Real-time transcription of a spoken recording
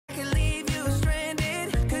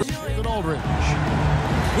Aldridge.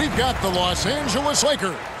 We've got the Los Angeles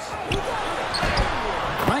Lakers.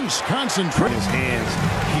 Nice concentration. His hands,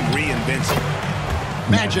 he reinvents it.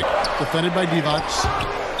 Magic. Defended by Divac.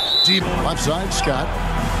 Deep left side, Scott.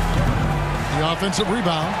 The offensive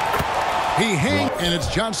rebound. He hangs, and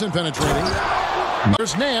it's Johnson penetrating.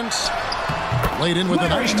 There's Nance. Laid in with a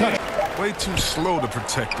nice touch. Way too slow to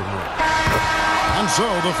protect the rim. And so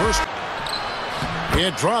the first.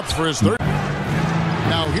 It drops for his third.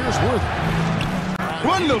 Now here's Worthy.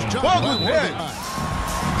 Run the ball with head.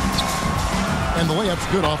 And the layup's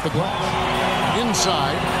good off the glass.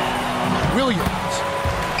 Inside, Williams.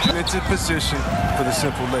 It's in position for the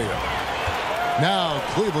simple layup. Now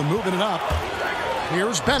Cleveland moving it up.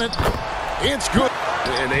 Here's Bennett. It's good.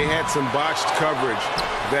 And they had some botched coverage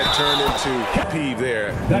that turned into peeve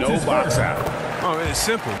there. No box out. Oh, it's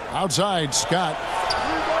simple. Outside, Scott.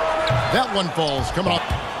 That one falls. Coming up.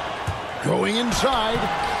 Going inside.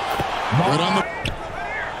 Good on the.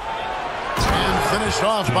 And finished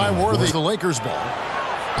off by Worthy. The Lakers ball.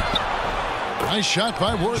 Nice shot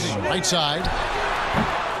by Worthy. Right side.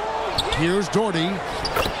 Here's Doherty.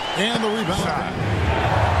 And the rebound.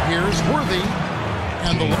 Here's Worthy.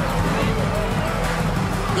 And the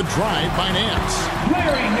drive by Nance.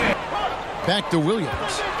 Back to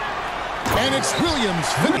Williams. And it's Williams.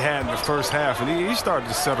 He had in the first half, and he started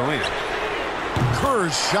to settle in.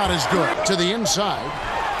 Kerr's shot is good. To the inside.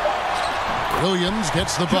 Williams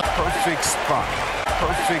gets the butt. Perfect spot.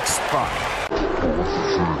 Perfect spot.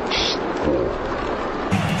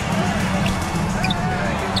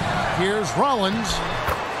 Here's Rollins.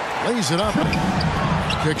 Lays it up.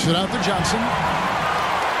 Kicks it out to Johnson.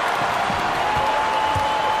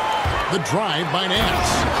 The drive by Nance.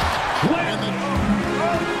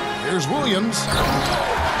 Here's Williams.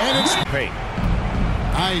 And it's Payne.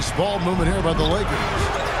 Nice ball movement here by the Lakers.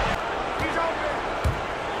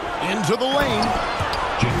 Into the lane.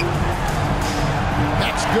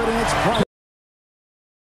 That's good, and it's bright.